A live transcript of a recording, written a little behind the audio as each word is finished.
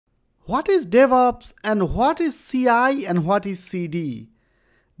What is DevOps and what is CI and what is CD?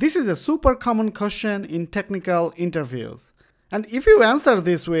 This is a super common question in technical interviews. And if you answer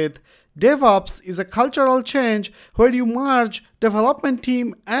this with DevOps is a cultural change where you merge development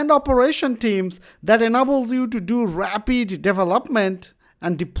team and operation teams that enables you to do rapid development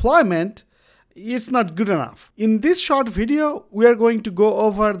and deployment, it's not good enough. In this short video, we are going to go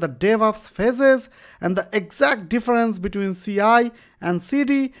over the DevOps phases and the exact difference between CI and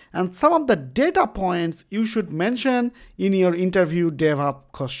CD and some of the data points you should mention in your interview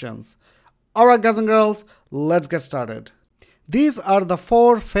DevOps questions. Alright guys and girls, let's get started. These are the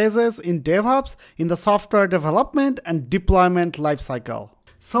 4 phases in DevOps in the software development and deployment lifecycle.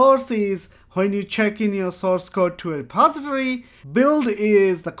 Source is when you check in your source code to a repository. Build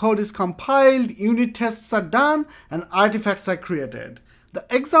is the code is compiled, unit tests are done, and artifacts are created. The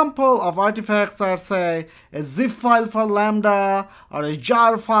example of artifacts are, say, a zip file for Lambda, or a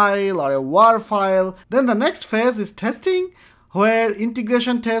jar file, or a war file. Then the next phase is testing, where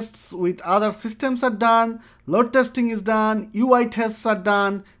integration tests with other systems are done, load testing is done, UI tests are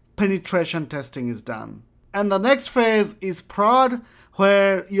done, penetration testing is done. And the next phase is prod,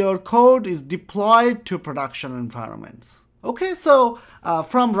 where your code is deployed to production environments. Okay, so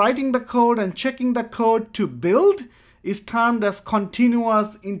from writing the code and checking the code to build is termed as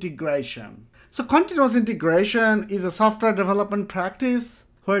continuous integration. So continuous integration is a software development practice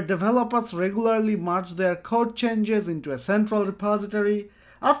where developers regularly merge their code changes into a central repository,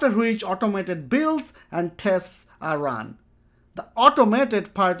 after which automated builds and tests are run. The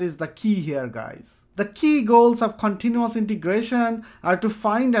automated part is the key here, guys. The key goals of continuous integration are to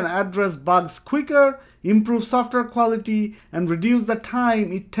find and address bugs quicker, improve software quality, and reduce the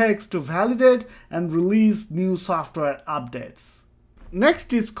time it takes to validate and release new software updates.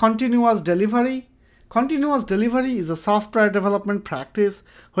 Next is continuous delivery. Continuous delivery is a software development practice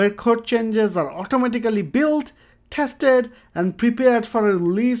where code changes are automatically built, tested, and prepared for a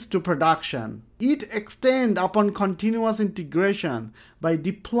release to production. It extends upon continuous integration by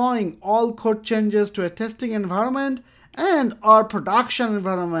deploying all code changes to a testing environment and or production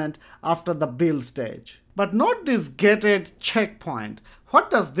environment after the build stage. But note this gated checkpoint.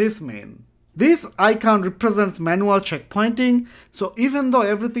 What does this mean? This icon represents manual checkpointing, so even though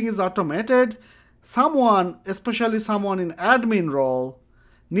everything is automated, someone, especially someone in admin role,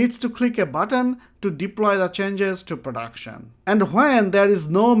 needs to click a button to deploy the changes to production. And when there is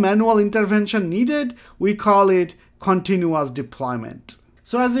no manual intervention needed, we call it continuous deployment.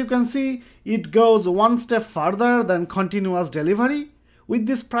 So as you can see, it goes one step further than continuous delivery. With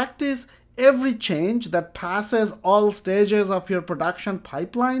this practice, every change that passes all stages of your production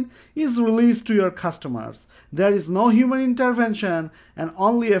pipeline is released to your customers. There is no human intervention, and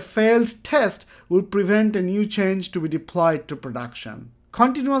only a failed test will prevent a new change to be deployed to production.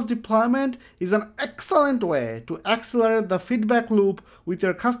 Continuous deployment is an excellent way to accelerate the feedback loop with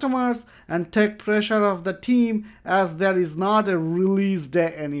your customers and take pressure off the team, as there is not a release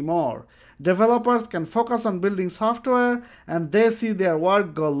day anymore. Developers can focus on building software and they see their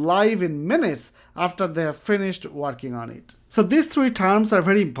work go live in minutes after they have finished working on it. So these 3 terms are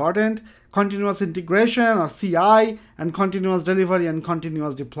very important: continuous integration or CI, and continuous delivery and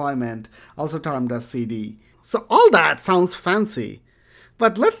continuous deployment, also termed as CD. So all that sounds fancy.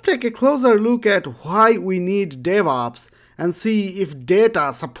 But let's take a closer look at why we need DevOps and see if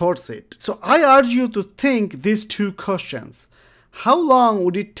data supports it. So I urge you to think these 2 questions. How long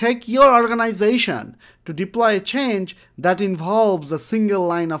would it take your organization to deploy a change that involves a single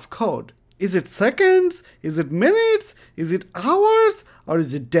line of code? Is it seconds? Is it minutes? Is it hours? Or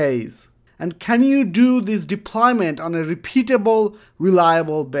is it days? And can you do this deployment on a repeatable,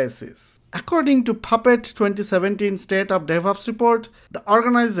 reliable basis? According to Puppet 2017 State of DevOps report, the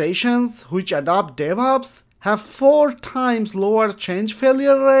organizations which adopt DevOps have 4 times lower change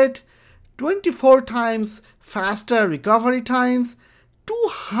failure rate, 24 times faster recovery times,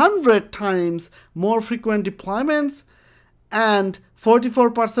 200 times more frequent deployments, and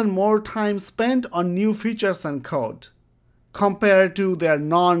 44% more time spent on new features and code compared to their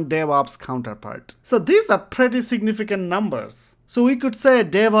non-DevOps counterpart. So these are pretty significant numbers. So we could say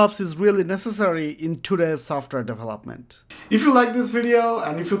DevOps is really necessary in today's software development. If you like this video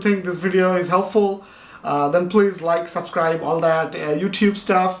and if you think this video is helpful, then please like, subscribe, all that YouTube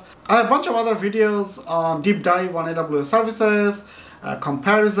stuff. I have a bunch of other videos on deep dive on AWS services,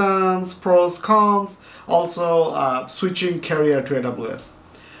 comparisons, pros, cons, also switching career to AWS.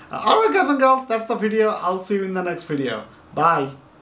 Alright guys and girls, that's the video. I'll see you in the next video. Bye.